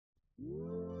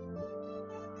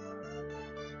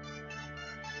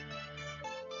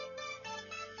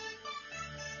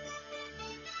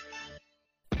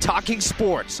talking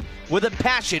sports with a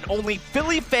passion only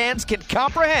Philly fans can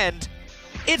comprehend.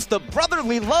 It's the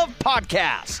Brotherly Love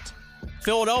Podcast.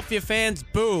 Philadelphia fans,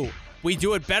 boo. We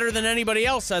do it better than anybody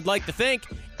else, I'd like to think,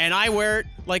 and I wear it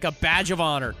like a badge of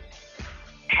honor.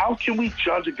 How can we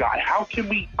judge a guy? How can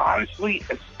we honestly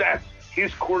assess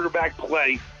his quarterback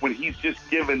play when he's just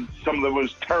given some of the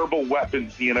most terrible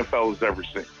weapons the NFL has ever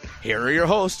seen? Here are your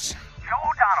hosts, Joe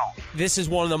O'Donnell. This is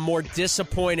one of the more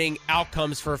disappointing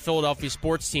outcomes for a Philadelphia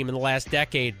sports team in the last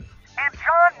decade. And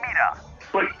John Mita.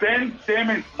 But Ben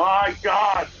Simmons, my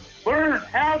God, learn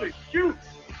how to shoot.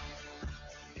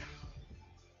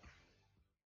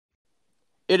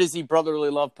 It is the Brotherly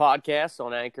Love Podcast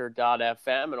on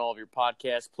Anchor.fm and all of your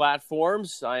podcast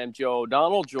platforms. I am Joe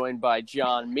O'Donnell, joined by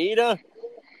John Mita.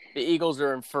 The Eagles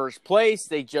are in first place.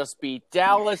 They just beat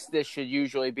Dallas. This should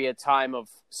usually be a time of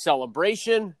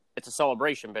celebration. It's a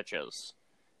celebration, bitches.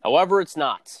 However, it's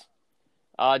not.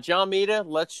 John Mita,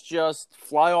 let's just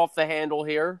fly off the handle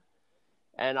here.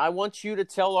 And I want you to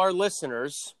tell our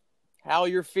listeners how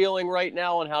you're feeling right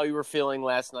now and how you were feeling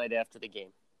last night after the game.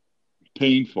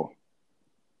 Painful.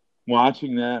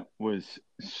 Watching that was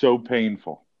so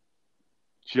painful,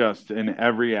 just in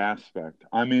every aspect.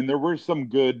 I mean,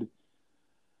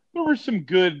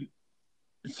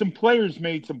 some players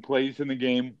made some plays in the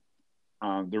game.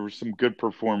 There were some good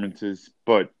performances,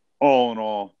 but all in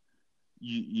all,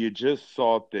 you just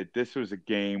thought that this was a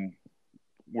game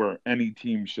where any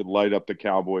team should light up the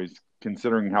Cowboys,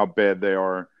 considering how bad they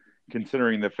are,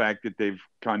 considering the fact that they've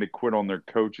kind of quit on their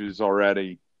coaches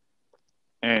already.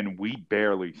 And we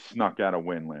barely snuck out a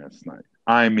win last night.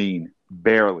 I mean,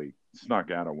 barely snuck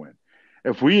out a win.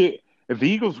 If the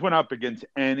Eagles went up against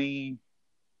any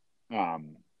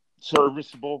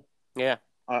serviceable,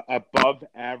 above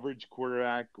average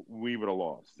quarterback, we would have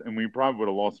lost, and we probably would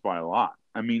have lost by a lot.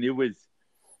 I mean,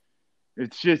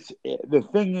 it's just the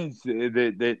thing is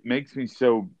that makes me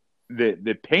so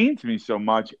that pains me so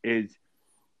much is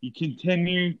you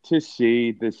continue to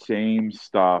see the same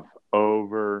stuff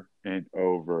over and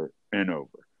over and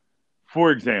over. For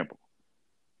example,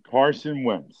 Carson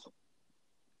Wentz.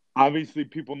 Obviously,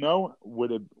 people know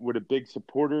what a big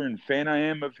supporter and fan I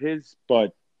am of his,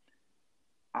 but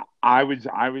I was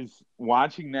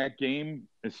watching that game,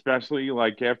 especially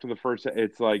like after the first.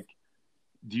 It's like,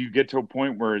 do you get to a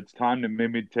point where it's time to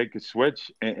maybe take a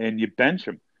switch and you bench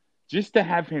him, just to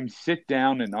have him sit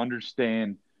down and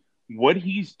understand what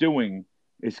he's doing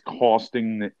is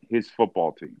costing his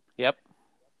football team. Yep.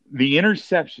 The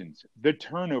interceptions, the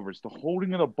turnovers, the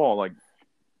holding of the ball. Like,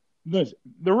 listen,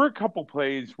 there were a couple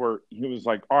plays where he was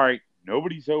like, all right,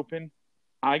 nobody's open.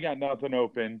 I got nothing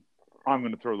open. I'm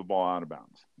going to throw the ball out of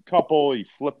bounds. He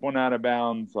flipped one out of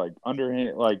bounds, like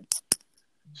underhand.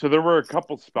 So there were a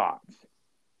couple spots.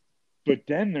 But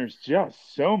then there's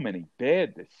just so many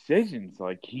bad decisions.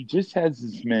 Like, he just has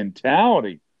this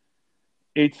mentality.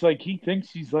 It's like he thinks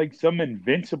he's like some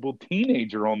invincible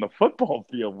teenager on the football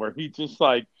field where he's just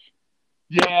like,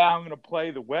 yeah, I'm going to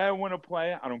play the way I want to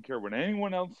play. I don't care what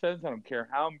anyone else says. I don't care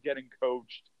how I'm getting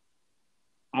coached.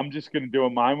 I'm just going to do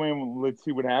it my way, and let's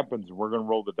see what happens. We're going to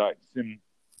roll the dice. And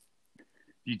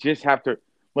you just have to,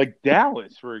 like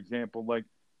Dallas, for example, like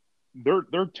their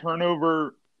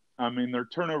turnover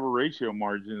ratio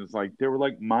margin is like they were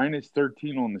like minus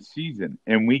 13 on the season,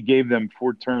 and we gave them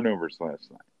 4 turnovers last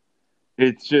night.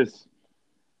 It's just,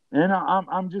 and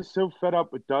I'm just so fed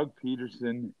up with Doug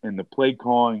Peterson and the play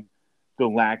calling, the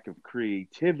lack of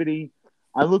creativity.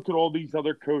 I look at all these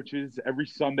other coaches. Every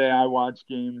Sunday I watch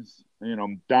games.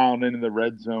 I'm down into the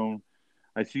red zone.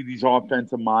 I see these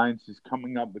offensive minds just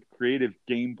coming up with creative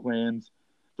game plans.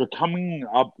 They're coming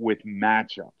up with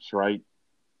matchups, right?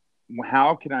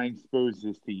 How can I expose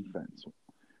this defense?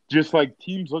 Just like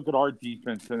teams look at our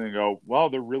defense and they go, well,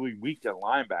 they're really weak at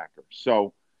linebackers.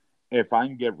 So if I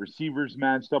can get receivers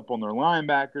matched up on their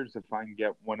linebackers, if I can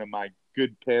get one of my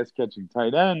good pass-catching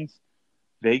tight ends,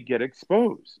 they get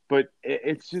exposed. But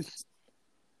it's just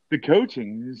the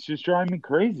coaching is just driving me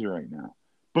crazy right now.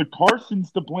 But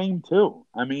Carson's to blame too.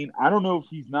 I mean, I don't know if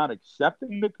he's not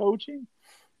accepting the coaching.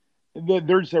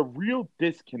 There's a real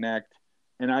disconnect,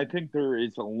 and I think there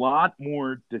is a lot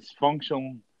more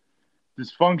dysfunctionality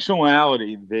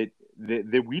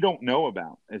that we don't know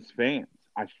about as fans.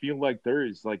 I feel like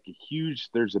there's a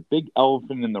big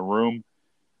elephant in the room.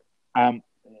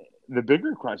 The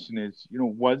bigger question is,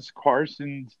 was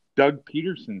Carson's Doug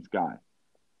Peterson's guy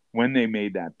when they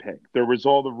made that pick? There was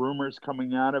all the rumors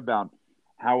coming out about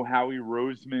how Howie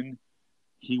Roseman,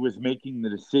 he was making the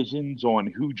decisions on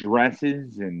who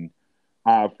dresses and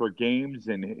for games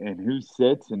and who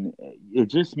sits, and it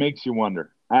just makes you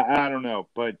wonder. I don't know,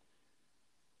 but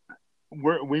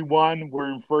we won.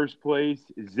 We're in first place.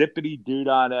 Zippity doo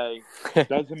dah day.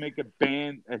 Doesn't make a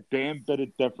damn bit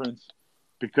of difference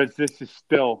because this is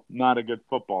still not a good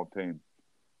football team.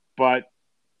 But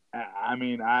I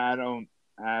mean, I don't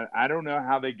know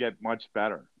how they get much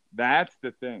better. That's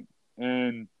the thing,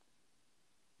 and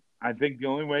I think the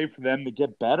only way for them to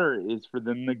get better is for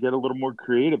them to get a little more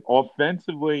creative.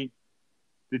 Offensively,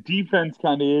 the defense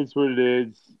kind of is what it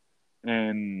is,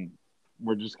 and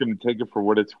we're just going to take it for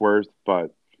what it's worth.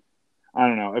 But I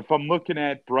don't know. If I'm looking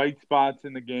at bright spots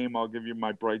in the game, I'll give you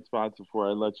my bright spots before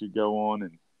I let you go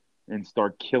on and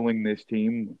start killing this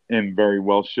team, and very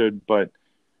well should. But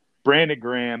Brandon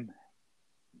Graham,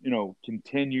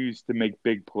 continues to make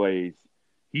big plays.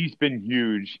 He's been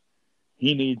huge.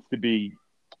 He needs to be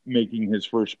making his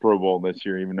first Pro Bowl this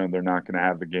year, even though they're not going to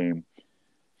have the game.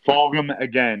 Fulgham,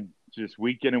 again, just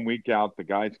week in and week out, the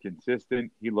guy's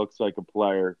consistent. He looks like a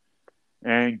player.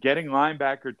 And getting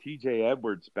linebacker TJ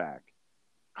Edwards back.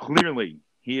 Clearly,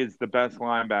 he is the best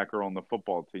linebacker on the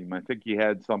football team. I think he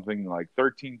had something like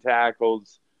 13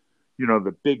 tackles,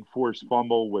 the big forced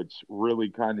fumble, which really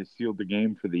kind of sealed the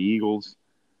game for the Eagles.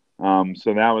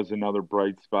 So that was another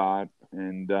bright spot.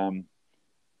 And,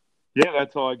 yeah,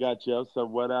 that's all I got, Joe. So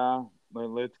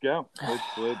let's go.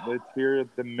 Let's hear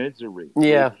the misery.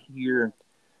 Yeah. Let's hear.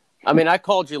 I mean, I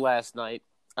called you last night.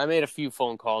 I made a few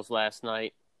phone calls last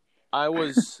night. I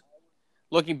was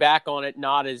looking back on it,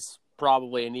 not as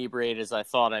probably inebriated as I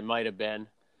thought I might have been.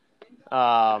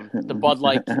 The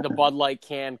Bud Light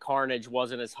can carnage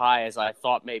wasn't as high as I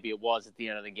thought maybe it was at the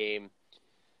end of the game.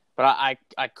 But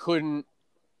I couldn't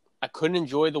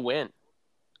enjoy the win.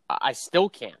 I still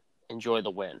can't enjoy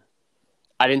the win.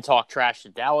 I didn't talk trash to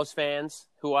Dallas fans,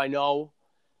 who I know.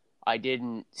 I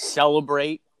didn't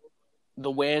celebrate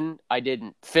the win. I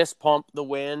didn't fist pump the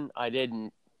win. I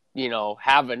didn't,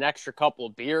 have an extra couple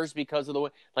of beers because of the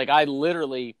win. Like, I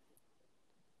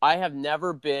have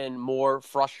never been more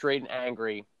frustrated and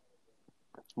angry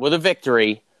with a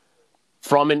victory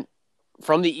from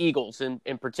the Eagles in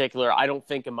particular, I don't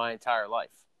think, in my entire life.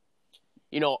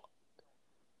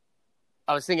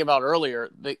 I was thinking about earlier,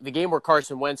 the game where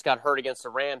Carson Wentz got hurt against the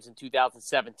Rams in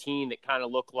 2017, that kind of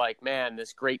looked like, man,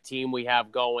 this great team we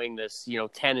have going, this,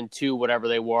 10-2, whatever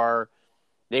they were,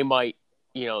 they might,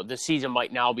 the season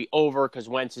might now be over because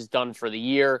Wentz is done for the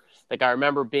year. Like, I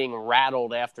remember being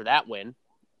rattled after that win,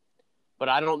 but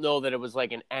I don't know that it was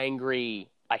like an angry,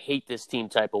 I hate this team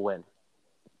type of win.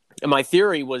 And my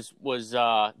theory was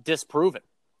disproven.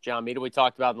 John Mita, we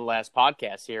talked about in the last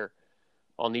podcast here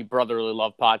on the Brotherly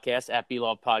Love Podcast, at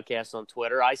BLove Podcast on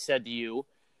Twitter. I said to you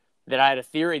that I had a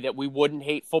theory that we wouldn't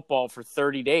hate football for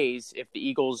 30 days if the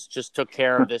Eagles just took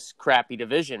care of this crappy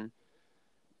division.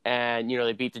 And,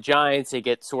 they beat the Giants. They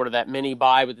get sort of that mini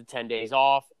bye with the 10 days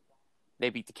off.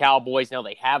 They beat the Cowboys. Now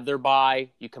they have their bye.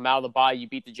 You come out of the bye, you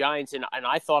beat the Giants. And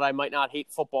I thought I might not hate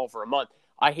football for a month.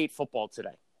 I hate football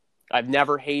today. I've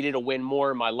never hated a win more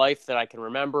in my life that I can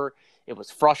remember. It was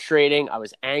frustrating. I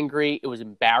was angry. It was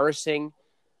embarrassing.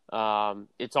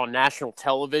 It's on national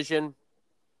television,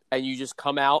 and you just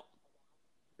come out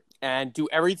and do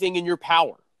everything in your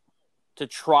power to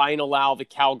try and allow the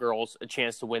Cowgirls a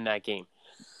chance to win that game.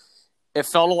 It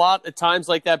felt a lot at times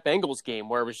like that Bengals game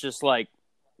where it was just like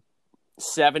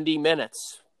 70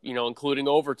 minutes, including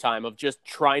overtime, of just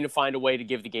trying to find a way to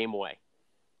give the game away.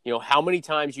 How many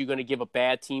times are you going to give a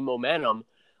bad team momentum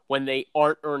when they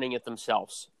aren't earning it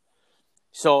themselves?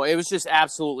 So it was just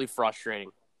absolutely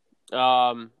frustrating.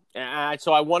 And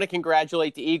so I want to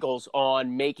congratulate the Eagles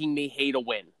on making me hate a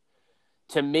win.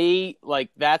 To me, like,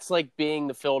 that's like being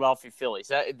the Philadelphia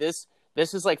Phillies. This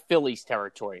is like Phillies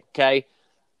territory, okay?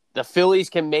 The Phillies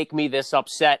can make me this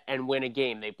upset and win a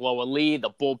game. They blow a lead, the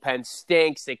bullpen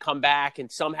stinks, they come back,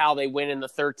 and somehow they win in the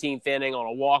 13th inning on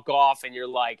a walk-off, and you're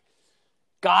like,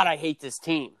 God, I hate this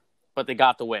team. But they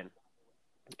got the win.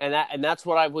 And that's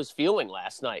what I was feeling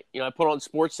last night. I put on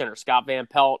SportsCenter, Scott Van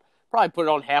Pelt, probably put it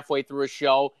on halfway through a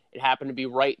show. It happened to be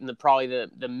right in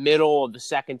the middle of the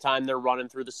second time they're running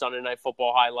through the Sunday Night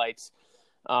Football highlights.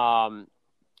 And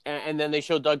then they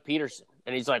showed Doug Peterson.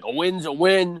 And he's like, a win's a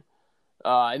win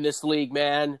in this league,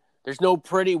 man. There's no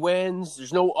pretty wins.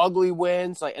 There's no ugly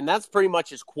wins. And that's pretty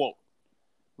much his quote.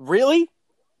 Really?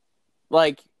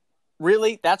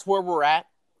 Really? That's where we're at?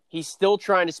 He's still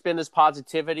trying to spin this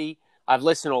positivity. I've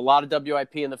listened to a lot of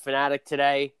WIP and The Fanatic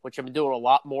today, which I've been doing a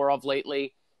lot more of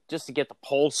lately, just to get the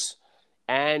pulse.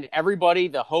 And everybody,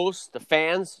 the hosts, the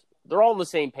fans, they're all on the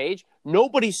same page.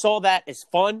 Nobody saw that as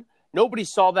fun. Nobody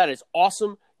saw that as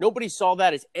awesome. Nobody saw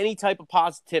that as any type of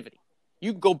positivity.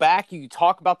 You can go back, you can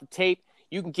talk about the tape,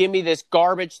 you can give me this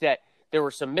garbage that there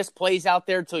were some misplays out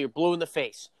there until you're blue in the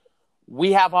face.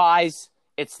 we have eyes.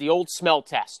 It's the old smell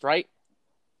test, right?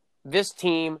 This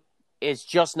team is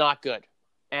just not good.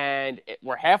 And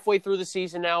we're halfway through the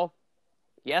season now.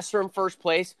 Yes, they're in first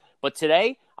place. But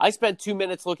today, I spent 2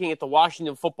 minutes looking at the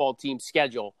Washington football team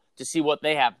schedule to see what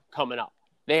they have coming up.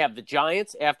 They have the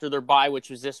Giants after their bye, which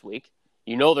was this week.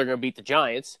 You know they're going to beat the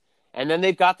Giants. And then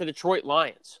they've got the Detroit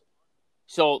Lions.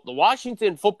 So the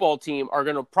Washington football team are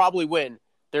going to probably win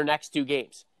their next 2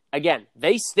 games. Again,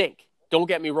 they stink. Don't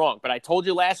get me wrong. But I told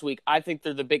you last week, I think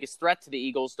they're the biggest threat to the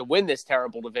Eagles to win this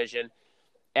terrible division.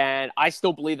 And I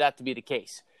still believe that to be the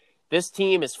case. This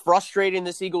team is frustrating,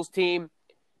 this Eagles team.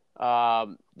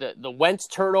 The Wentz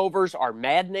turnovers are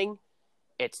maddening.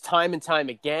 It's time and time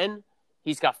again.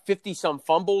 He's got 50-some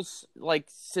fumbles, like,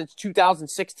 since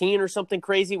 2016 or something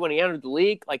crazy when he entered the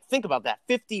league. Like, think about that.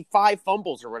 55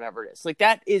 fumbles or whatever it is. Like,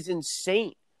 that is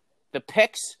insane. The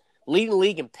picks, leading the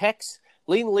league in picks,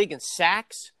 leading the league in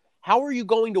sacks. How are you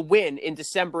going to win in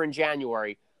December and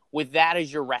January with that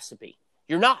as your recipe?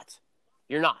 You're not.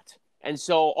 You're not. And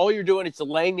so all you're doing is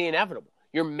delaying the inevitable.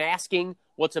 You're masking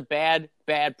what's a bad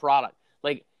product.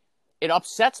 Like, it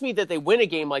upsets me that they win a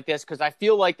game like this because I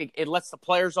feel like it lets the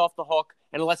players off the hook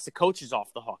and it lets the coaches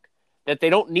off the hook, that they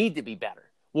don't need to be better.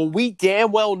 Well, we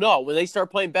damn well know when they start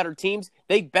playing better teams,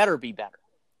 they better be better.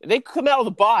 If they come out of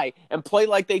the bye and play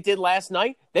like they did last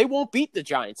night, they won't beat the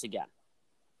Giants again.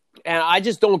 And I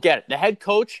just don't get it. The head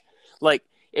coach, like,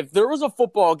 if there was a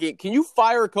football game, can you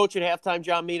fire a coach at halftime,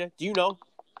 John Mita? Do you know?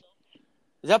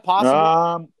 Is that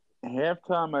possible?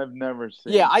 Halftime I've never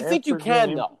seen. Yeah, I think you can,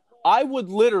 game. though. I would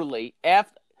literally,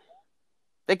 after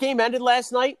the game ended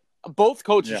last night, both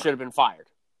coaches should have been fired.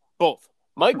 Both.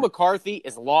 Mike McCarthy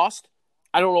is lost.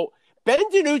 I don't know. Ben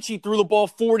DiNucci threw the ball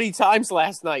 40 times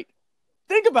last night.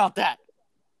 Think about that.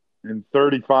 And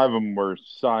 35 of them were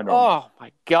signed on. Oh,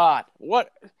 my God.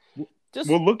 What?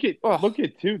 Well, look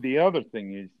at too. The other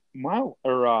thing is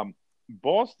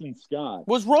Boston Scott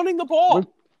was running the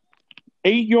ball.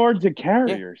 8 yards a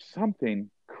carry or something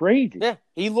crazy. Yeah,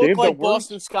 he looked like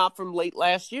Boston Scott from late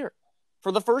last year.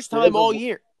 For the first time all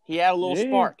year, he had a little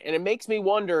spark. And it makes me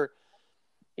wonder,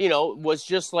 was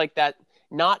just like that,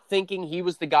 not thinking he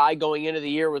was the guy going into the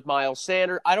year with Miles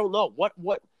Sanders. I don't know.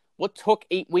 What took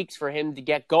 8 weeks for him to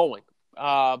get going?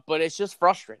 But it's just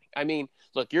frustrating. I mean,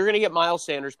 look, you're going to get Miles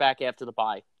Sanders back after the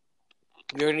bye.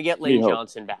 You're going to get Lane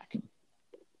Johnson back.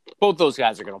 Both those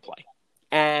guys are going to play.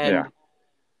 And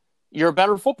you're a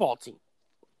better football team.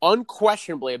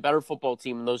 Unquestionably a better football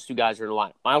team than those two guys are in the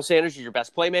lineup. Miles Sanders is your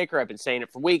best playmaker. I've been saying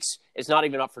it for weeks. It's not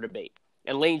even up for debate.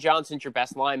 And Lane Johnson's your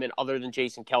best lineman other than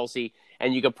Jason Kelsey,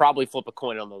 and you could probably flip a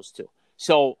coin on those two.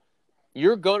 So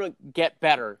you're going to get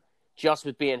better just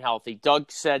with being healthy.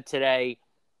 Doug said today,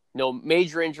 no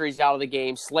major injuries out of the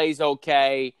game. Slay's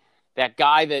okay. That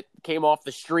guy that came off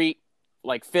the street,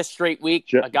 like fifth straight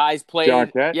week, a guy's played.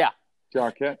 Jarquette? Yeah.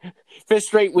 Jarquette? Fifth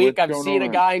straight week, What's I've seen a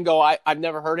guy and go, I've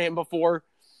never heard of him before.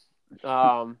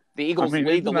 The Eagles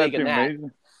lead the league in that.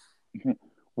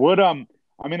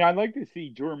 I'd like to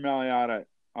see Jordan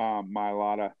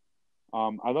Mailata.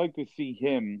 I'd like to see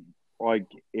him, like,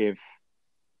 if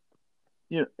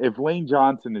Lane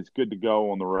Johnson is good to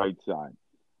go on the right side,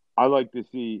 I'd like to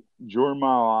see Jordan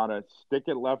Mailata stick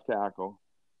at left tackle,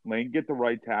 Lane get the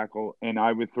right tackle, and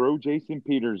I would throw Jason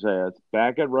Peters' ass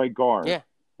back at right guard. Yeah,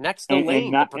 next to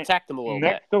Lane to protect him a little bit.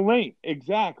 Next to Lane,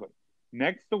 exactly.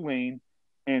 Next to Lane.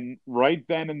 And right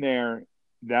then and there,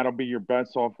 that'll be your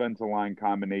best offensive line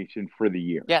combination for the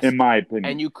year, in my opinion.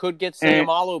 And you could get Sam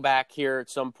Allo back here at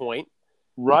some point.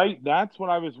 Right? That's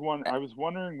what I was wondering. I was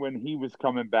wondering when he was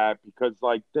coming back because,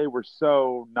 like, they were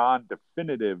so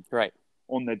non-definitive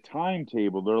on the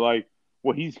timetable. They're like,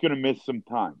 well, he's going to miss some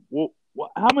time. Well,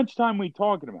 how much time are we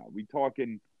talking about? We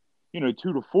talking, 2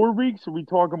 to 4 weeks? Or are we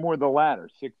talking more the latter,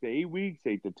 6 to 8 weeks,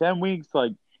 8 to 10 weeks?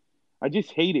 Like, I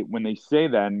just hate it when they say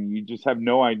that and you just have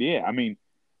no idea. I mean,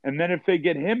 and then if they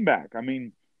get him back, I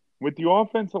mean, with the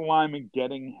offensive lineman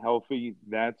getting healthy,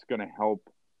 that's going to help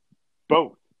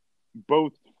both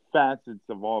facets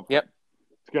of offense. Yep.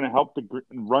 It's going to help the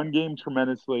run game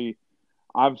tremendously.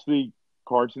 Obviously,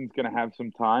 Carson's going to have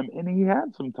some time, and he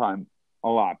had some time a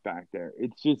lot back there.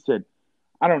 It's just that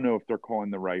I don't know if they're calling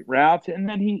the right routes, and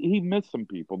then he missed some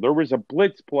people. There was a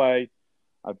blitz play,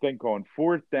 I think, on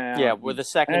fourth down. Yeah, with the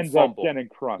second ends fumble. Up getting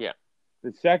crushed. Yeah.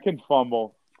 The second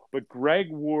fumble, but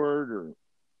Greg Ward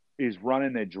is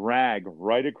running a drag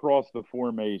right across the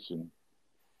formation,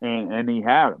 and he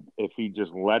had him if he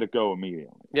just let it go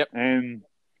immediately. Yep. And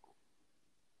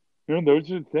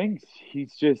those are the things.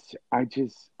 I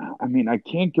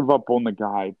can't give up on the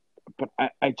guy, but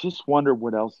I just wonder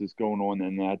what else is going on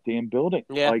in that damn building.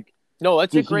 Yeah. Like, no,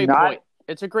 that's a great point.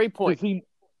 It's a great point.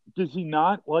 does he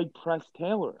not like Press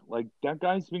Taylor? Like, that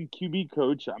guy's been QB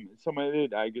coach. Somebody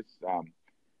did, I guess,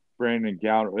 Brandon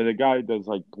Gowton, or the guy who does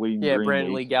like Bleeding Yeah, Green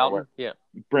Brandon Lee Nation or Gowton. Yeah.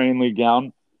 Brandon Lee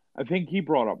Gowton. I think he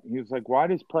brought up. He was like, "Why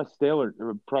does Press Taylor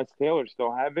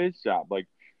still have his job? Like,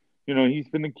 he's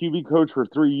been the QB coach for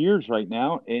 3 years right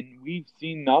now, and we've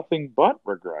seen nothing but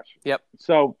regression." Yep.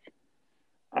 So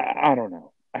I don't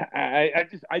know.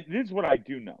 This is what I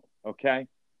do know. Okay,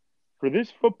 for this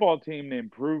football team to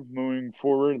improve moving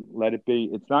forward, let it be.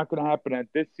 It's not going to happen at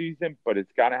this season, but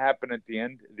it's got to happen at the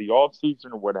end of the off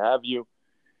season or what have you.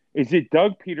 Is it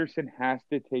Doug Peterson has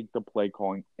to take the play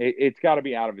calling? It's got to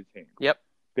be out of his hands. Yep.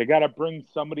 They got to bring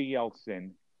somebody else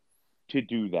in to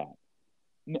do that.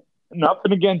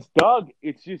 Nothing against Doug.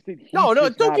 It's just that he's No,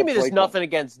 just don't not give a me this play nothing caller.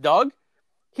 against Doug.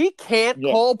 He can't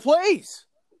call plays.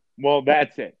 Well,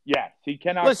 that's it. Yes, he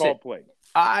cannot call plays.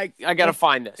 I got to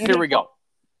find this. Here we go.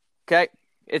 Okay.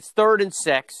 It's 3rd and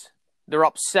 6. They're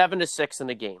up 7-6 in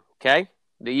the game. Okay.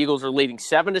 The Eagles are leading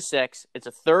 7-6. It's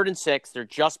a 3rd and 6. They're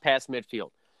just past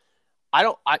midfield.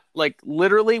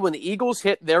 Literally when the Eagles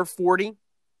hit their 40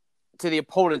 to the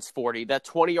opponent's 40, that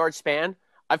 20-yard span,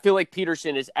 I feel like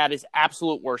Peterson is at his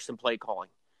absolute worst in play calling.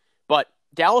 But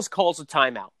Dallas calls a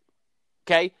timeout.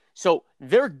 Okay? So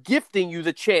they're gifting you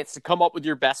the chance to come up with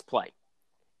your best play.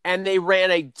 And they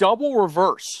ran a double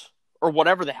reverse, or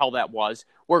whatever the hell that was,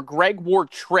 where Greg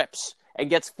Ward trips and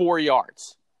gets 4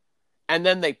 yards. And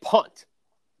then they punt.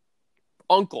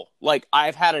 Uncle,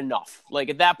 I've had enough.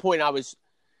 At that point,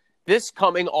 this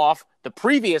coming off the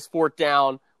previous 4th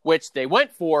down, which they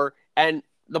went for, and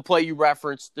the play you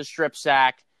referenced, the strip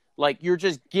sack. You're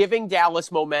just giving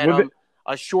Dallas momentum,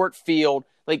 a short field.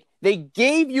 They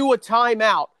gave you a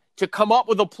timeout to come up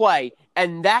with a play,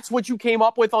 and that's what you came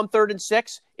up with on 3rd and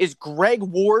 6, is Greg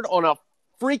Ward on a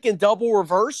freaking double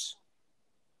reverse?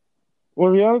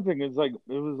 Well, the other thing is, it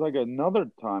was another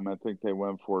time I think they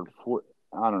went for it.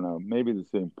 I don't know, maybe the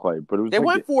same play, but it was they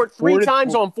went for it 3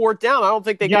 times on 4th down. I don't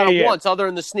think they got it once other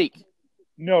than the sneak.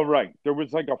 No, right. There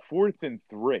was a 4th and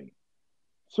 3.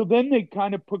 So then they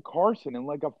kind of put Carson in a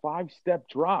 5-step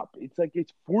drop. It's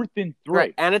it's 4th and 3.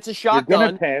 Right, and it's a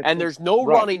shotgun, and there's no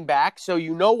running back, so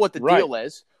you know what the deal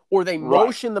is. Or they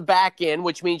motion the back in,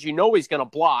 which means you know he's going to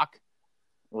block.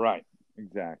 Right,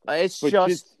 exactly.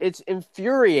 It's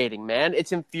infuriating, man.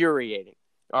 It's infuriating.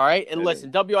 All right? And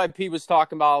listen, WIP was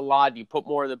talking about a lot. You put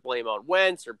more of the blame on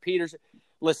Wentz or Peterson.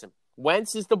 Listen,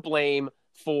 Wentz is to blame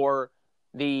for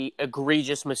the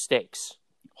egregious mistakes.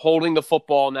 Holding the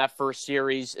football in that first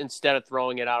series instead of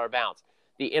throwing it out of bounds.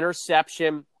 The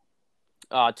interception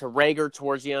to Rager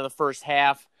towards the end of the first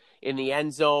half in the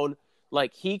end zone,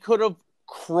 he could have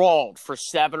crawled for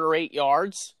 7 or 8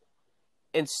 yards.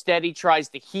 Instead, he tries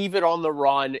to heave it on the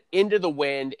run into the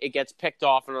wind. It gets picked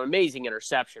off, an amazing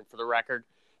interception for the record.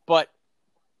 But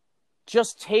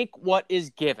just take what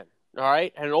is given, all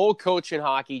right? And an old coach in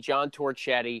hockey, John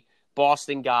Torchetti,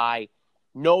 Boston guy,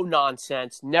 no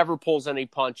nonsense, never pulls any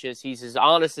punches. He's as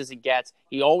honest as it gets.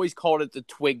 He always called it the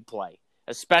twig play,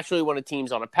 especially when a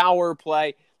team's on a power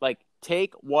play.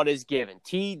 Take what is given.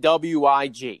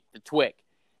 TWIG, the twig.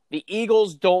 The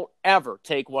Eagles don't ever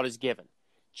take what is given.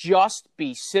 Just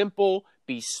be simple,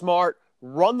 be smart,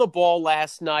 run the ball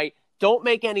last night. Don't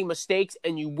make any mistakes,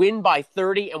 and you win by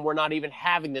 30, and we're not even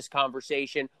having this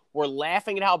conversation. We're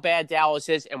laughing at how bad Dallas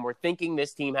is, and we're thinking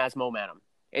this team has momentum.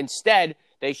 Instead,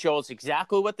 they show us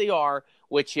exactly what they are,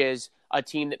 which is a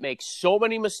team that makes so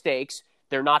many mistakes.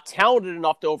 They're not talented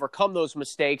enough to overcome those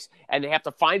mistakes, and they have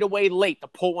to find a way late to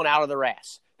pull one out of their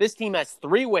ass. This team has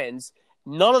 3 wins.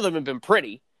 None of them have been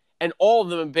pretty, and all of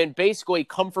them have been basically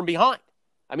come from behind.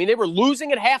 I mean, they were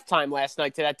losing at halftime last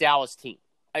night to that Dallas team.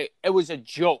 It was a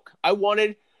joke. I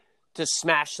wanted to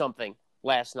smash something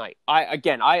last night. I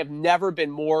have never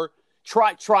been more –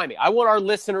 try me. I want our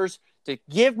listeners to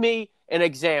give me an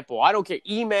example. I don't care.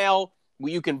 Email.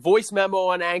 You can voice memo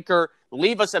on Anchor.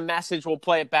 Leave us a message. We'll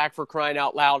play it back for crying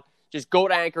out loud. Just go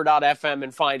to anchor.fm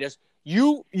and find us.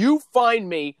 You find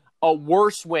me a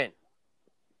worse win.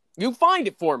 You find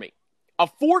it for me. A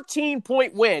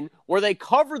 14-point win where they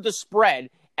covered the spread,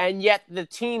 and yet the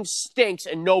team stinks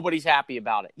and nobody's happy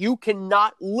about it. You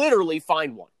cannot literally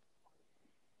find one.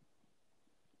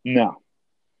 No.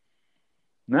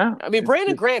 I mean,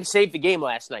 Brandon Graham saved the game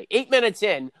last night. 8 minutes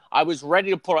in, I was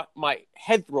ready to put my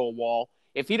head through a wall.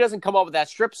 If he doesn't come up with that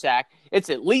strip sack, it's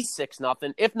at least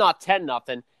 6-0, if not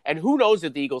 10-0. And who knows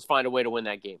if the Eagles find a way to win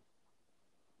that game.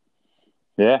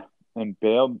 Yeah, and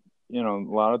bailed. A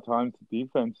lot of times the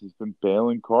defense has been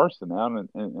bailing Carson out,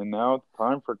 and now it's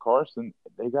time for Carson.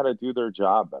 They got to do their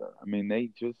job better. I mean, they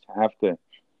just have to.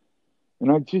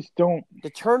 And I just don't. The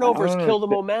turnovers I don't kill the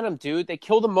understand. momentum, dude. They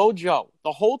kill the mojo.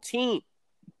 The whole team.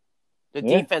 The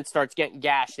Yeah. defense starts getting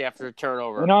gashed after a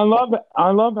turnover. And I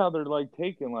love how they're like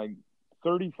taking like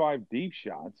 35 deep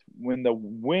shots when the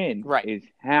wind Right. is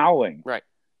howling. Right.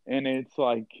 And it's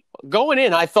like, Going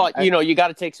in, I thought, you got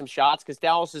to take some shots because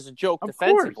Dallas is a joke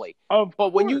defensively.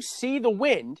 But when you see the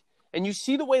wind and you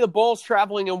see the way the ball's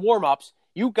traveling in warm-ups,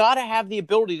 you got to have the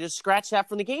ability to scratch that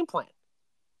from the game plan.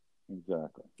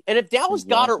 Exactly. And if Dallas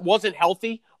Goedert wasn't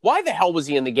healthy, why the hell was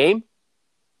he in the game?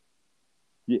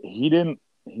 Yeah, he didn't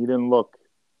look.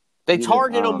 They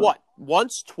targeted him, what,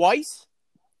 once, twice?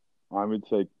 I would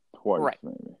say twice, Right.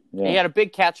 maybe. Yeah. He had a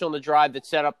big catch on the drive that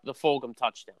set up the Fulgham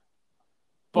touchdown.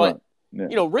 But,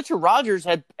 Richard Rodgers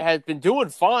had been doing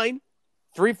fine.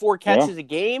 3-4 catches a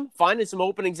game, finding some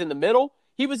openings in the middle.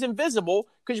 He was invisible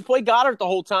because you played Goddard the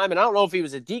whole time, and I don't know if he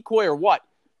was a decoy or what.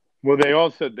 Well, they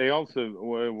also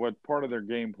what part of their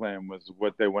game plan was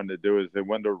what they wanted to do is they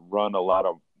wanted to run a lot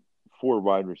of 4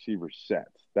 wide receiver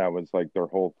sets. That was like their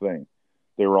whole thing.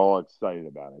 They were all excited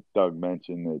about it. Doug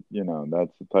mentioned that,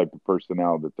 that's the type of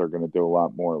personnel that they're going to do a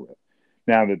lot more with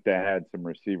now that they had some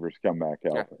receivers come back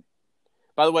healthy. Yeah.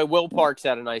 By the way, Will Parks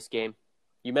had a nice game.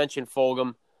 You mentioned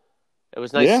Fulgham. It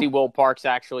was nice to see Will Parks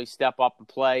actually step up and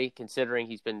play, considering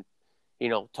he's been,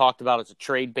 talked about as a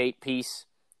trade bait piece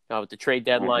with the trade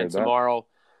deadline tomorrow.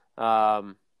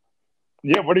 What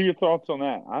are your thoughts on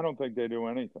that? I don't think they do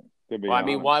anything, to be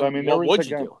honest. What would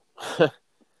you do?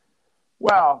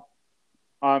 Well,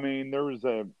 there was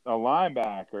a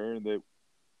linebacker that,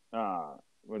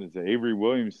 Avery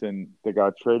Williamson, that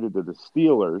got traded to the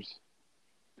Steelers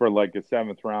for like a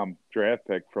 7th-round draft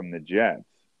pick from the Jets.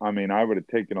 I would have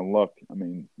taken a look.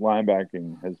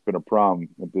 Linebacking has been a problem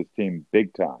with this team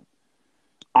big time.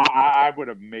 I would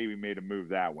have maybe made a move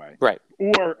that way. Right.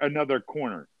 Or another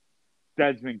corner.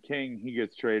 Desmond King, he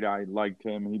gets traded. I liked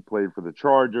him. He played for the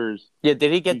Chargers. Yeah,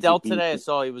 did he get dealt today? I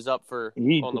saw he was up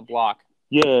on the block.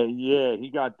 Yeah, he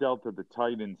got dealt to the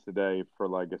Titans today for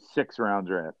like a 6th-round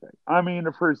draft pick.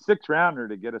 For a 6th-rounder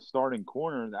to get a starting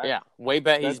corner, way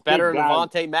better. He's better than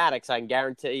Avonte Maddox. I can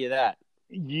guarantee you that.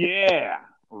 Yeah,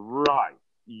 right.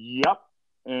 Yep,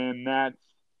 and that's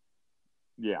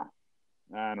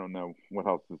I don't know what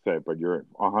else to say, but you're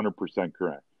 100%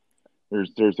 correct.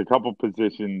 There's a couple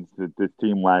positions that this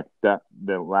team lacks depth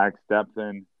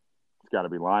in. It's got to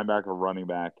be linebacker, running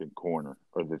back, and corner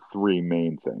are the 3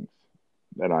 main things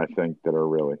that I think that are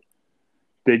really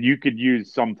that you could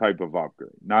use some type of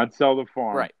upgrade. Not sell the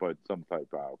farm, but some type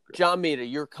of upgrade. John Mita,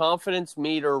 your confidence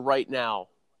meter right now.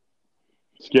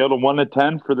 Scale of 1 to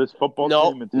 10 for this football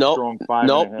team. It's a strong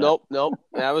 5.5. Nope.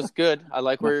 That was good. I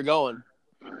like where you're going.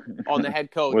 On the head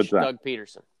coach, Doug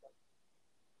Peterson.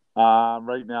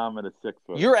 Right now I'm at a 6.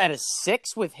 You're at a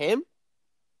 6 with him?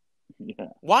 Yeah.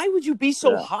 Why would you be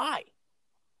so high?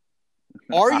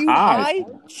 Are you high?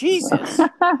 Jesus. All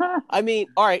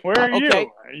right. Where are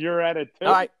you? You're at a 2.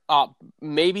 All right.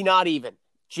 Maybe not even.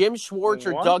 Jim Schwartz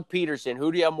or Doug Peterson,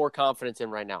 who do you have more confidence in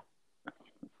right now?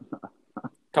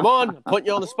 Come on, I'm putting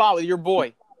you on the spot with your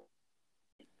boy.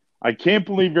 I can't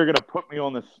believe you're going to put me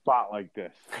on the spot like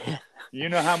this. You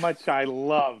know how much I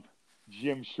love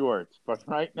Jim Schwartz, but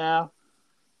right now,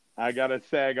 I got to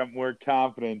say I got more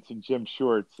confidence in Jim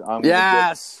Schwartz. I'm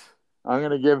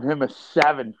going to give him a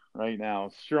 7 right now,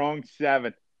 a strong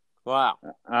 7. Wow.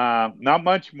 Not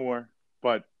much more,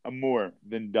 but more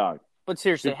than Doug. But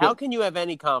seriously, how can you have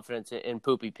any confidence in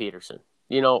Poopy Peterson?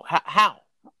 How?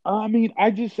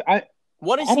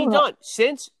 What has he done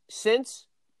since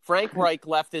Frank Reich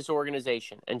left this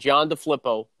organization and John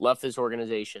DeFilippo left this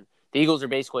organization? The Eagles are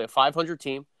basically a 500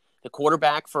 team. The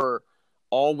quarterback, for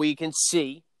all we can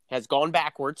see, has gone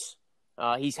backwards.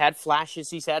 He's had flashes.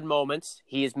 He's had moments.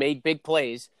 He has made big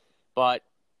plays. But,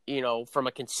 from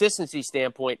a consistency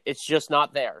standpoint, it's just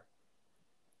not there.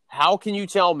 How can you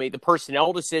tell me the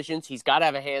personnel decisions, he's got to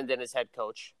have a hand in as head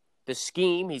coach. The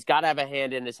scheme, he's got to have a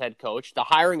hand in as head coach. The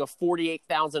hiring of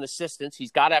 48,000 assistants,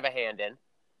 he's got to have a hand in.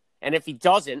 And if he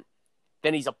doesn't,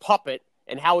 then he's a puppet,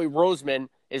 and Howie Roseman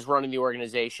is running the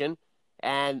organization,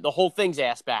 and the whole thing's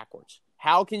ass backwards.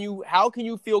 How can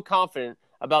you feel confident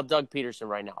about Doug Peterson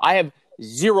right now? I have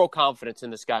zero confidence in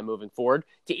this guy moving forward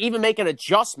to even make an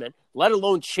adjustment, let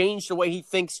alone change the way he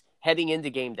thinks heading into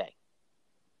game day.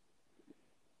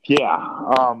 Yeah.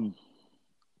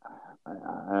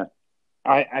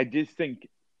 I just think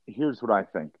here's what I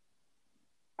think.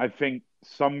 I think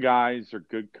some guys are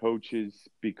good coaches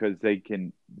because they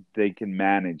can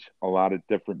manage a lot of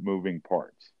different moving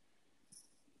parts.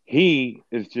 He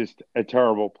is just a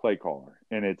terrible play caller,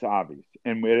 and it's obvious.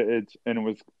 And it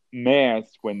was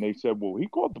masked when they said, "Well, he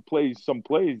called some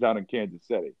plays down in Kansas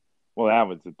City." Well, that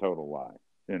was a total lie,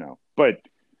 But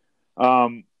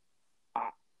I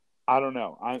don't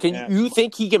know. You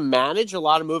think he can manage a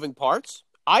lot of moving parts?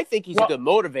 I think he's a good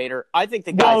motivator. I think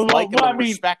the guys like him and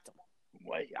respect him.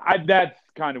 That's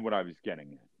kind of what I was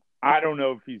getting at. I don't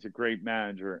know if he's a great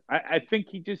manager. I think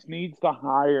he just needs to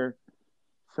hire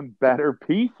some better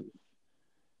pieces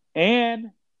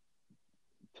and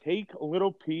take a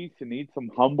little piece and eat some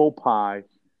humble pie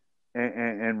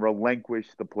and relinquish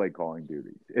the play calling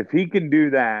duties. If he can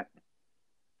do that,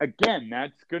 again,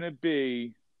 I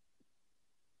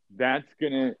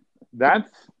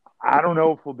don't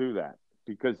know if we'll do that,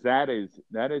 because that is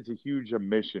a huge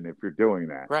omission if you're doing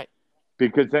that. Right.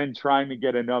 Because then trying to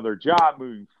get another job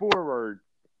moving forward,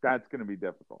 that's going to be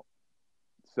difficult.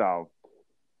 So,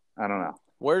 I don't know.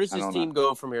 Where does this team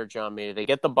go from here, John Mita? They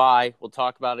get the bye. We'll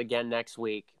talk about it again next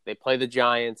week. They play the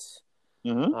Giants.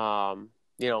 Mm-hmm.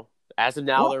 As of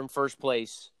now, they're in first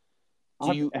place.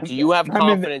 Do you have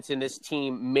confidence in this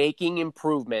team making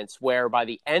improvements where by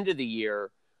the end of the year,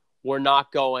 we're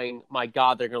not going, my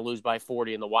God, they're going to lose by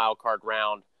 40 in the wild card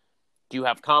round? Do you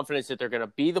have confidence that they're going to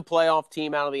be the playoff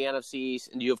team out of the NFC East?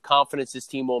 And do you have confidence this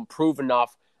team will improve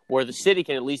enough where the city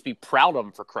can at least be proud of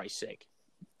them, for Christ's sake?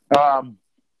 I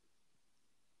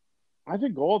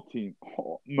think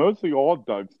mostly all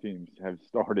Doug's teams have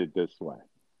started this way.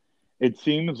 It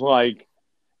seems like,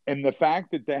 and the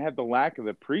fact that they had the lack of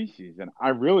the preseason, I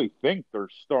really think they're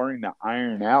starting to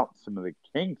iron out some of the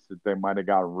kinks that they might have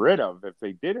got rid of if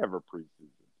they did have a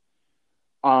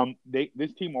preseason.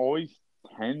 This team always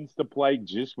tends to play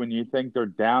just when you think they're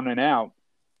down and out.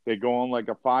 They go on like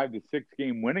a 5 to 6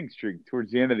 game winning streak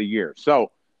towards the end of the year.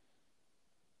 So,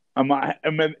 are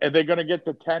they going to get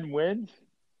to 10 wins?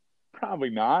 Probably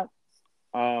not.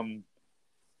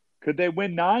 Could they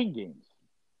win 9 games?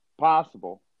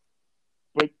 Possible.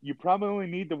 But you probably only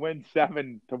need to win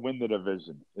 7 to win the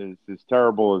division, as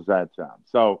terrible as that sounds.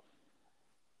 So,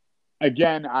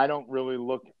 again, I don't really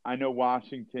look – I know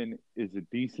Washington is a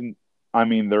decent – I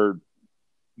mean, they're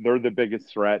the biggest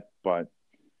threat, but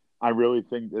I really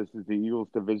think this is the Eagles'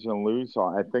 division to lose. So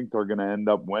I think they're going to end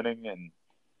up winning, and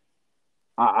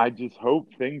I just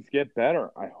hope things get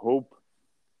better. I hope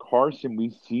Carson, we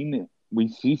see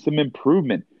some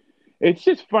improvement. It's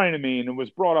just funny to me, and it was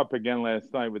brought up again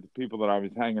last night with the people that I was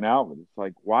hanging out with. It's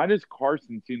like, why does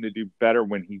Carson seem to do better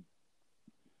when he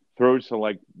throws to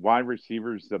like wide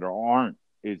receivers that aren't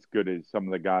as good as some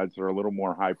of the guys that are a little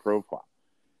more high profile?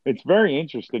 It's very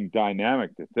interesting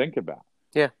dynamic to think about.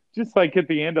 Yeah. Just like at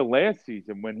the end of last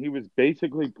season when he was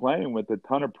basically playing with a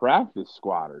ton of practice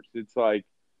squatters. It's like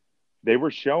they were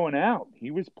showing out.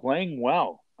 He was playing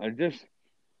well.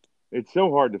 It's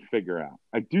so hard to figure out.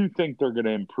 I do think they're going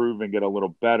to improve and get a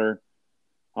little better.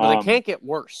 Well, they can't get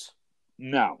worse.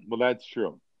 No, well, that's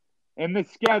true. And the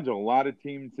schedule, a lot of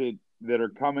teams that are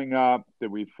coming up that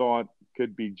we thought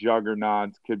could be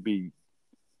juggernauts, could be.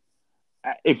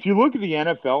 If you look at the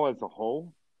NFL as a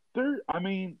whole,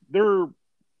 if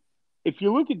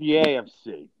you look at the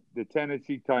AFC, the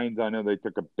Tennessee Titans, I know they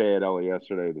took a bad L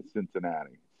yesterday to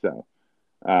Cincinnati. So,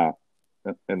 at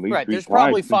least right, there's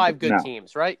probably 5 good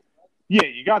teams, right? Yeah,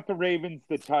 you got the Ravens,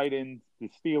 the Titans, the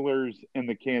Steelers, and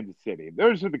the Kansas City.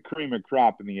 Those are the cream of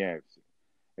crop in the AFC.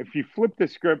 If you flip the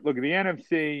script, look at the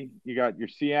NFC, you got your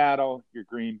Seattle, your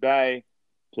Green Bay,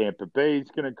 Tampa Bay's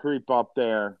going to creep up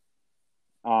there.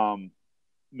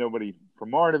 Nobody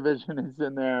from our division is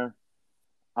in there.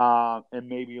 And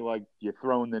maybe like you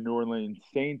throw in the New Orleans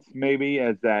Saints maybe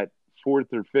as that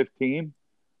 4th or 5th team.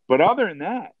 But other than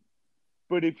that,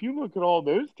 but if you look at all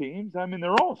those teams, I mean,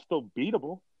 they're all still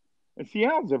beatable. And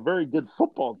Seattle's a very good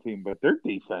football team, but their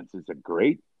defense isn't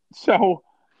great. So,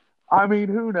 I mean,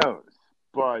 who knows?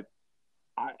 But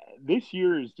this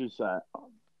year is just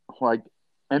like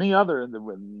any other,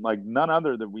 like none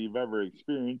other that we've ever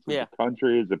experienced in the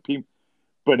country as a team.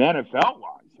 But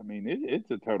NFL-wise, I mean, it's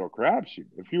a total crapshoot.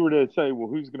 If you were to say, well,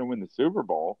 who's going to win the Super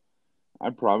Bowl,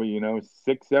 I'd probably,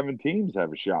 6, 7 teams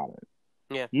have a shot at it.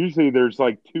 Yeah. Usually there's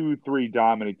like 2, 3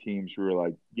 dominant teams who are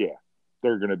like, yeah,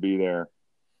 they're going to be there,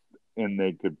 and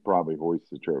they could probably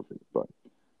hoist the trophy. But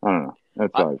I don't know.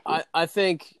 That's how I feel. I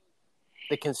think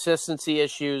the consistency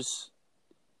issues,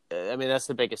 I mean, that's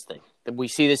the biggest thing. We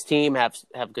see this team have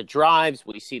good drives.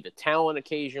 We see the talent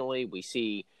occasionally. We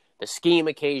see the scheme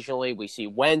occasionally. We see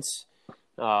Wentz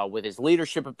with his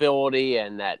leadership ability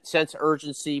and that sense of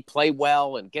urgency, play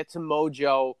well and get some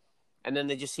mojo, and then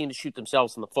they just seem to shoot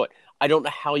themselves in the foot. I don't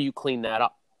know how you clean that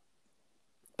up.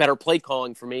 Better play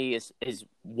calling for me is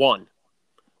 1.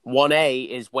 1A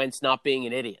is Wentz not being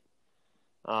an idiot.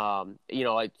 I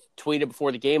tweeted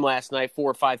before the game last night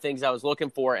 4 or 5 things I was looking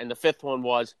for, and the 5th one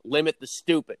was limit the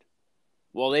stupid.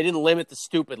 Well, they didn't limit the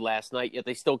stupid last night, yet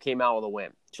they still came out with a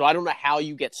win. So I don't know how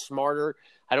you get smarter.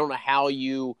 I don't know how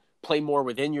you play more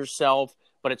within yourself,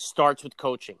 but it starts with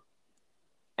coaching.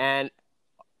 And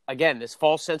again, this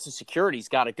false sense of security's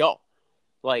got to go.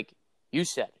 Like you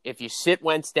said, if you sit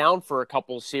Wentz down for a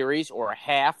couple of series or a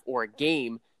half or a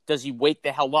game, does he wake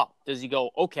the hell up? Does he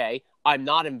go, okay, I'm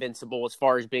not invincible as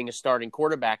far as being a starting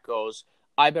quarterback goes.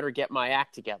 I better get my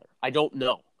act together. I don't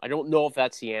know. I don't know if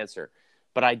that's the answer.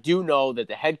 But I do know that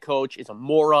the head coach is a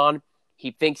moron.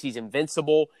 He thinks he's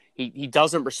invincible. He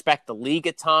doesn't respect the league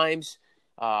at times.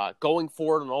 Going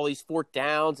forward on all these fourth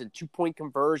downs and 2-point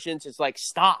conversions, it's like,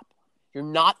 stop. You're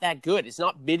not that good. It's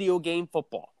not video game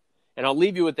football. And I'll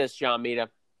leave you with this, John Mita.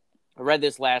 I read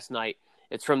this last night.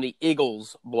 It's from the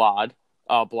Eagles blog,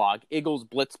 Eagles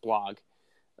Blitz blog.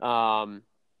 It's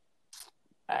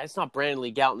not Brandon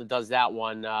Lee Gouton that does that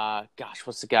one.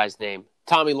 What's the guy's name?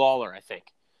 Tommy Lawler, I think,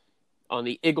 on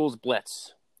the Eagles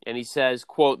Blitz. And he says,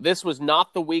 quote, "This was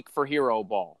not the week for hero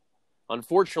ball.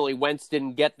 Unfortunately, Wentz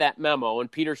didn't get that memo,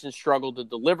 and Peterson struggled to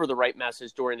deliver the right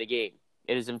message during the game.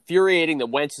 It is infuriating that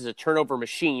Wentz is a turnover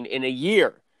machine in a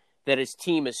year that his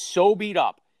team is so beat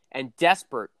up and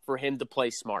desperate for him to play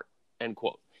smart," end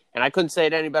quote. And I couldn't say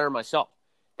it any better myself.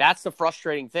 That's the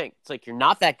frustrating thing. It's like, you're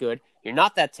not that good. You're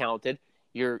not that talented.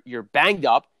 You're banged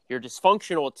up. You're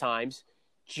dysfunctional at times.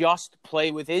 Just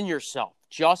play within yourself.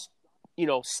 Just,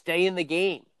 stay in the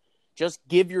game. Just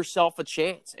give yourself a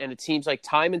chance. And it seems like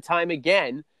time and time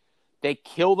again, they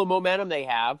kill the momentum they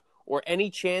have or any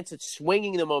chance at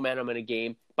swinging the momentum in a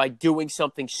game by doing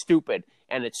something stupid.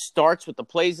 And it starts with the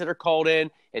plays that are called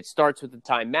in. It starts with the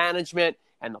time management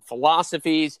and the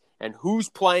philosophies and who's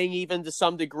playing even to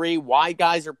some degree, why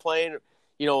guys are playing,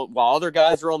 while other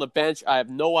guys are on the bench. I have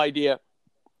no idea.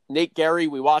 Nate Gary,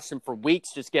 we watched him for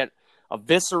weeks just get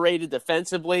eviscerated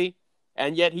defensively,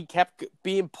 and yet he kept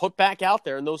being put back out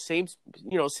there in those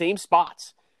same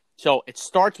spots. So it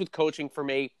starts with coaching for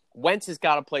me. Wentz has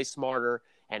got to play smarter,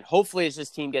 and hopefully as this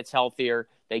team gets healthier,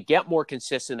 they get more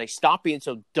consistent. They stop being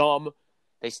so dumb.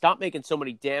 They stop making so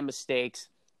many damn mistakes,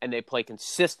 and they play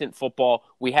consistent football.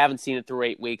 We haven't seen it through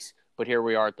 8 weeks, but here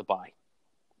we are at the bye.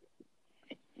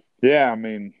 Yeah,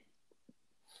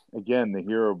 again, the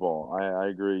hero ball. I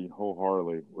agree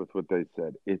wholeheartedly with what they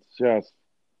said. It's just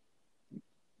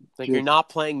you're not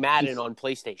playing Madden on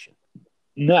PlayStation.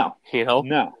 No.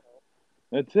 No.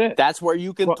 That's it. That's where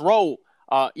you can throw,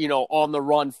 on the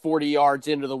run 40 yards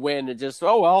into the wind and just,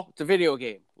 it's a video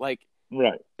game. Like,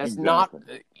 right. That's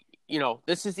exactly. Not,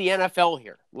 this is the NFL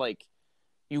here. Like,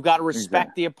 you got to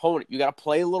respect the opponent. You got to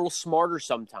play a little smarter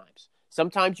sometimes.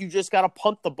 Sometimes you just got to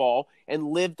punt the ball and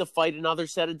live to fight another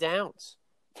set of downs.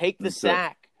 Take the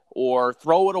sack or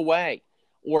throw it away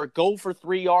or go for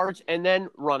 3 yards and then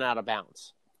run out of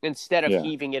bounds instead of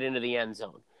heaving it into the end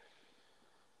zone.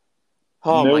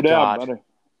 Oh, no doubt, God. I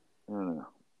don't know.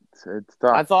 It's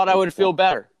tough. I thought I would feel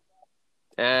better,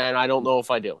 and I don't know if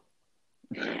I do.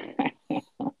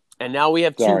 And now we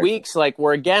have 2 weeks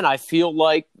where, again, I feel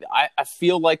like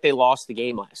they lost the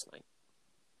game last night.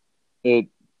 It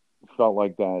felt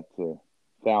like that to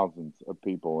thousands of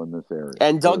people in this area.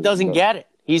 And Doug doesn't get it.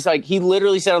 He's like, he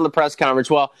literally said on the press conference,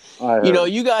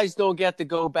 you guys don't get to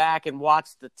go back and watch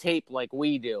the tape like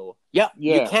we do. Yeah.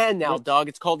 You can now, Doug.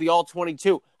 It's called the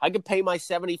All-22. I can pay my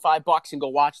 $75 and go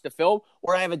watch the film,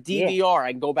 or I have a DVR.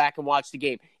 I can go back and watch the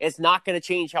game. It's not going to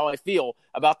change how I feel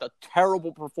about the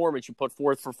terrible performance you put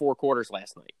forth for 4 quarters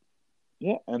last night.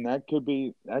 Yeah, and that could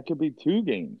be 2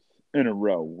 games in a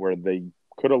row where they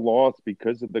could have lost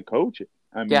because of the coaching.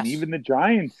 Even the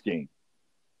Giants game.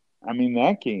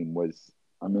 That game was.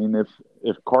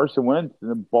 If Carson Wentz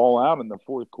didn't ball out in the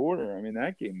fourth quarter,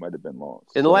 that game might have been lost.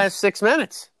 In the last 6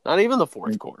 minutes, not even the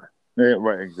fourth quarter. Yeah,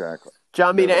 right, exactly.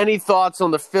 John Mita, any thoughts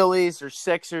on the Phillies or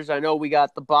Sixers? I know we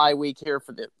got the bye week here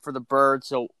for the Birds,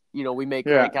 so we may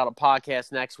crank out a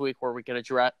podcast next week where we can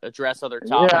address other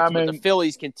topics. But the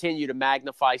Phillies continue to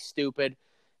magnify stupid,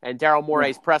 and Daryl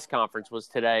Morey's press conference was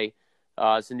today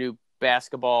as the new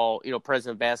basketball,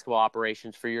 president of basketball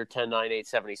operations for your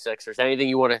 10-9-8-76ers. Anything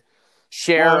you want to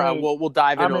share? We'll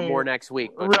dive into it more next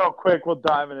week. But... Real quick, we'll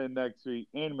dive into it next week.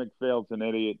 Andy McPhail's an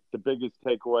idiot. The biggest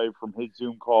takeaway from his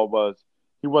Zoom call was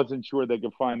he wasn't sure they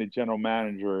could find a general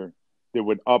manager that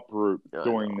would uproot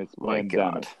during this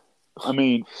pandemic.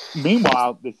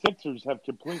 Meanwhile, the Sixers have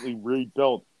completely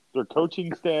rebuilt their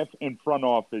coaching staff and front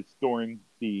office during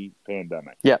the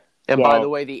pandemic. Yeah. And by the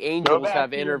way, the Angels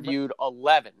have interviewed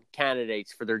 11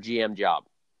 candidates for their GM job.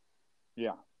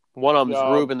 Yeah. One of them is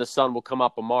Rube, and the son will come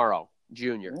up tomorrow,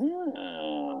 Jr.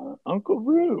 Uncle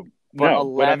Rube. But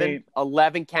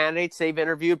 11 candidates they've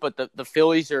interviewed, but the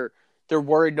Phillies they're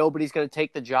worried nobody's going to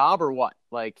take the job, or what?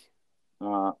 Like,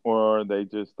 or they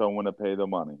just don't want to pay the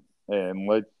money. And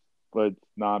let's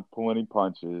not pull any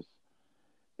punches.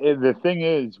 The thing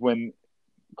is, when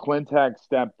Clintack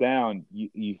stepped down,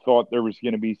 you thought there was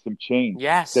going to be some change.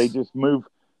 yes. They just moved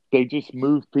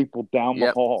people down the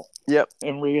Yep. hall. Yep.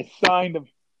 And reassigned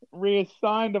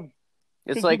them.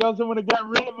 It's Because like he doesn't want to get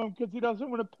rid of them because he doesn't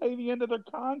want to pay the end of their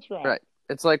contract. Right.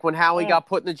 It's like when Howie Yeah. got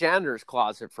put in the janitor's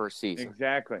closet for a season.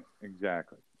 Exactly.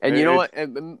 And you know what?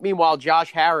 And meanwhile,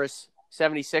 Josh Harris,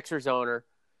 76ers owner,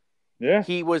 Yeah.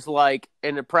 he was like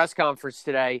in a press conference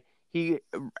today, he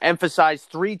emphasized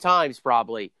 3 times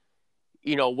probably,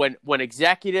 when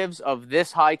executives of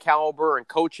this high caliber and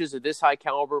coaches of this high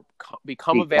caliber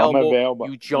become available,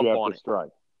 you jump have on to it.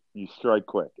 strike. You strike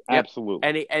quick. Yep.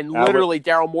 Absolutely. And literally,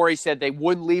 Daryl Morey said they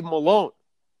wouldn't leave him alone.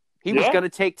 He was Yeah. going to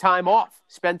take time off,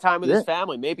 spend time with his Yeah.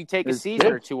 family, maybe take a His season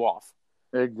or kids. 2 off.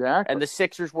 Exactly. And the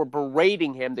Sixers were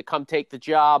berating him to come take the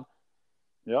job.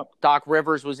 Yep. Doc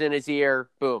Rivers was in his ear.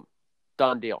 Boom.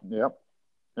 Done deal. Yep.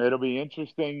 It'll be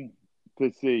interesting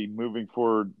to see moving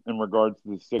forward in regards to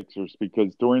the Sixers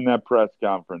because during that press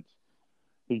conference,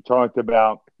 he talked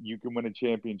about you can win a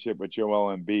championship with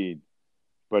Joel Embiid,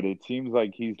 but it seems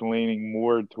like he's leaning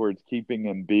more towards keeping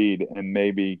Embiid and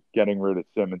maybe getting rid of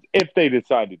Simmons if they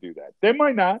decide to do that. They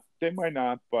might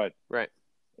not, but Right.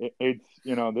 it's,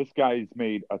 this guy's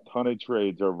made a ton of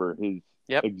trades over his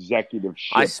Yep. executive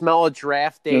shit. I smell a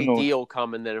draft day In the- deal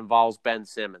coming that involves Ben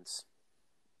Simmons.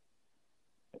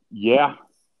 Yeah.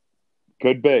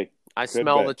 Could be. I Could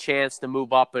smell be. the chance to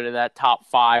move up into that top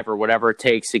 5 or whatever it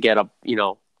takes to get a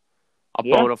Yeah.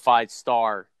 bona fide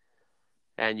star.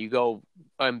 And you go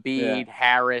Embiid, Yeah.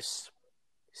 Harris,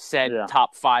 said Yeah.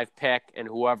 top 5 pick, and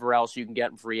whoever else you can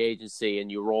get in free agency,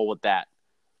 and you roll with that.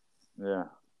 Yeah.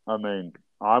 I mean,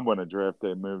 I want a draft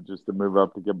day move just to move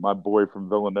up to get my boy from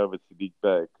Villanova, Sadiq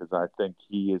Bey, because I think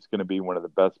he is going to be one of the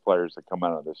best players that come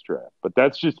out of this draft. But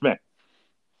that's just me.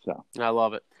 So, I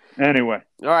love it. anyway.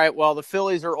 All right, well, the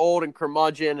Phillies are old and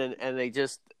curmudgeon, and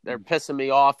they're pissing me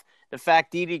off. The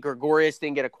fact Didi Gregorius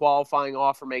didn't get a qualifying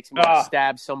offer makes me want to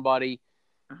stab somebody.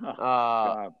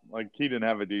 God, like he didn't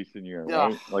have a decent year, Yeah.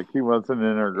 right? Like he wasn't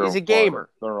an integral. He's a part gamer. of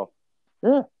thorough.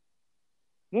 Yeah.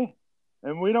 Yeah.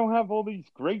 And we don't have all these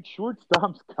great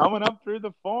shortstops coming up through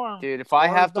the farm. Dude, if I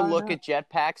Far have as to I look know. at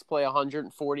Jetpacks play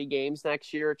 140 games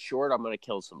next year at short, I'm going to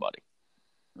kill somebody.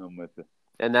 I'm with it.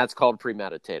 And that's called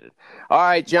premeditated. All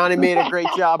right, Johnny made a great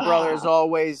job, brother, as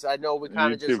always. I know we kind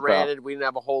You of just too, pal. ranted. We didn't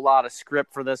have a whole lot of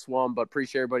script for this one, but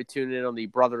appreciate everybody tuning in on the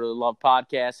Brotherly Love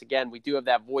podcast. Again, we do have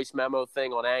that voice memo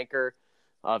thing on Anchor.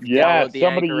 If you Yeah, download the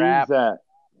somebody Anchor use app. that.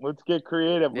 Let's get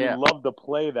creative. Yeah. We'd love to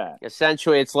play that.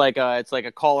 Essentially, it's like a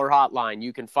caller hotline.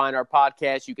 You can find our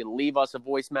podcast. You can leave us a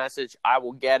voice message. I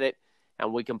will get it,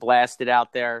 and we can blast it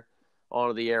out there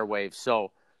onto the airwaves.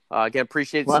 So, again,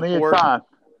 appreciate the Plenty support. of time.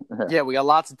 Yeah, we got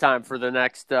lots of time for the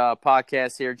next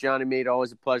podcast here. Johnny Mead,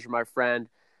 always a pleasure, my friend.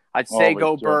 I'd say Always,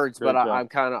 go Joe. Birds, Great but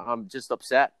job. I'm just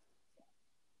upset.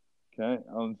 Okay.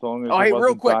 As long as Oh, it hey,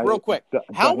 wasn't real quick.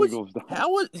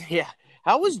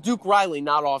 How was Duke Riley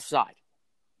not offside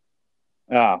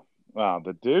Oh, wow.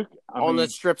 The Duke? on the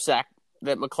strip sack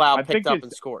that McLeod I picked think up it's-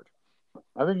 and scored?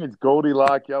 I think it's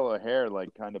Goldilocks yellow hair,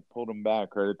 like kind of pulled him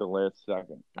back right at the last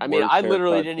second. I mean, Worst I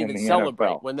literally haircut didn't in even the celebrate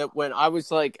NFL. when I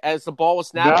was like, as the ball was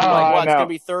snapping, I'm No, like, I well, it's know. gonna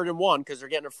be 3rd and 1 because they're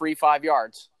getting a free 5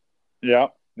 yards. Yeah.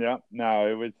 No,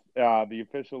 it was the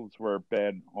officials were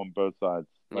bad on both sides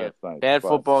last night. Bad but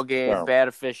football game, terrible. bad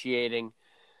officiating.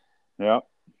 Yeah.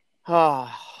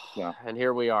 Yeah. And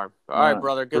here we are. All right,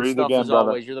 brother. Good Breathe stuff again, as brother.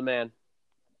 always. You're the man.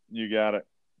 You got it.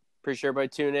 Appreciate everybody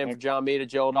tuning in. For John Mead,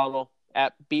 Joe O'Donnell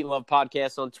at Beat Love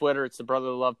Podcast on Twitter. It's the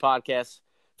Brotherly Love Podcast.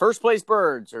 First Place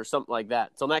Birds or something like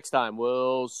that. Until next time,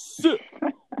 we'll see.